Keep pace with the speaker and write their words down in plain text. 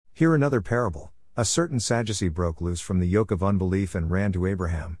Hear another parable. A certain Sadducee broke loose from the yoke of unbelief and ran to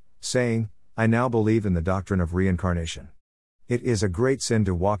Abraham, saying, I now believe in the doctrine of reincarnation. It is a great sin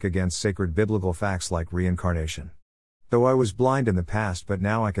to walk against sacred biblical facts like reincarnation. Though I was blind in the past, but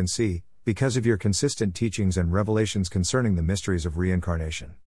now I can see, because of your consistent teachings and revelations concerning the mysteries of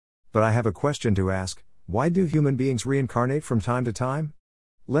reincarnation. But I have a question to ask: why do human beings reincarnate from time to time?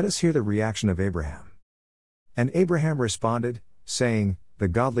 Let us hear the reaction of Abraham. And Abraham responded, saying, the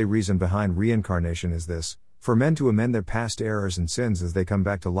godly reason behind reincarnation is this: for men to amend their past errors and sins as they come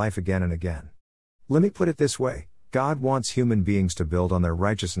back to life again and again. Let me put it this way: God wants human beings to build on their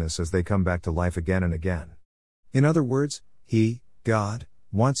righteousness as they come back to life again and again. In other words, He, God,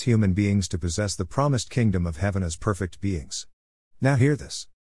 wants human beings to possess the promised kingdom of heaven as perfect beings. Now hear this.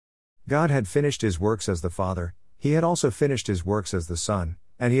 God had finished His works as the Father, He had also finished His works as the Son,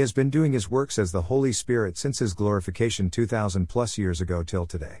 and He has been doing His works as the Holy Spirit since His glorification 2,000 plus years ago till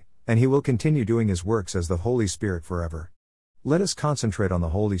today, and He will continue doing His works as the Holy Spirit forever. Let us concentrate on the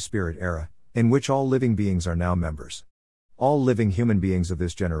Holy Spirit era, in which all living beings are now members. All living human beings of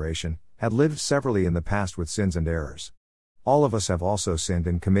this generation had lived severally in the past with sins and errors. All of us have also sinned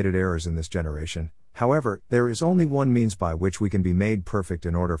and committed errors in this generation. However, there is only one means by which we can be made perfect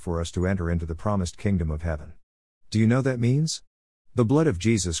in order for us to enter into the promised kingdom of heaven. Do you know that means? The blood of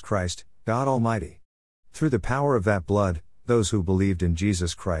Jesus Christ, God Almighty. Through the power of that blood, those who believed in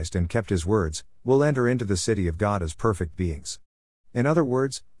Jesus Christ and kept His words, will enter into the city of God as perfect beings. In other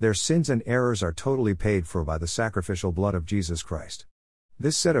words, their sins and errors are totally paid for by the sacrificial blood of Jesus Christ.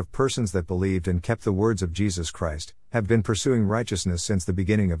 This set of persons that believed and kept the words of Jesus Christ, have been pursuing righteousness since the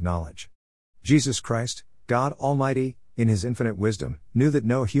beginning of knowledge. Jesus Christ, God Almighty, in His infinite wisdom, knew that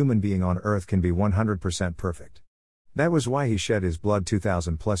no human being on earth can be 100% perfect. That was why He shed His blood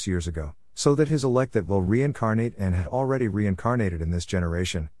 2,000 plus years ago, so that His elect that will reincarnate and had already reincarnated in this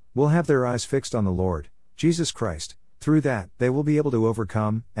generation, will have their eyes fixed on the Lord, Jesus Christ. Through that, they will be able to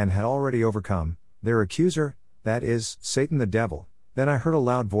overcome, and had already overcome, their accuser, that is, Satan the devil. Then I heard a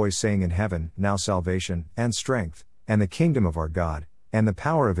loud voice saying in heaven, now salvation, and strength, and the kingdom of our God, and the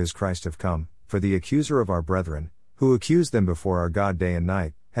power of His Christ have come, for the accuser of our brethren, who accused them before our God day and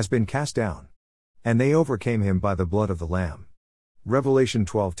night, has been cast down. And they overcame him by the blood of the Lamb. Revelation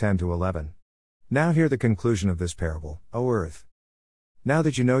 12:10-11. Now hear the conclusion of this parable, O earth. Now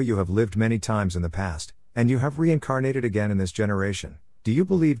that you know you have lived many times in the past, and you have reincarnated again in this generation, do you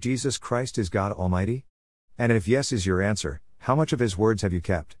believe Jesus Christ is God Almighty? And if yes is your answer, how much of His words have you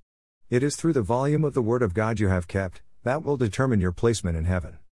kept? It is through the volume of the Word of God you have kept, that will determine your placement in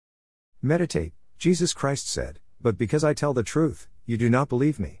heaven. Meditate. Jesus Christ said, but because I tell the truth, you do not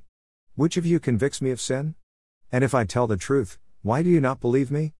believe me. Which of you convicts me of sin? And if I tell the truth, why do you not believe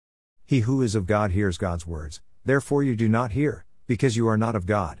me? He who is of God hears God's words, therefore you do not hear, because you are not of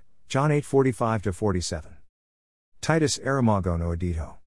God. John 8:45-47. Titus Aramagono Edito.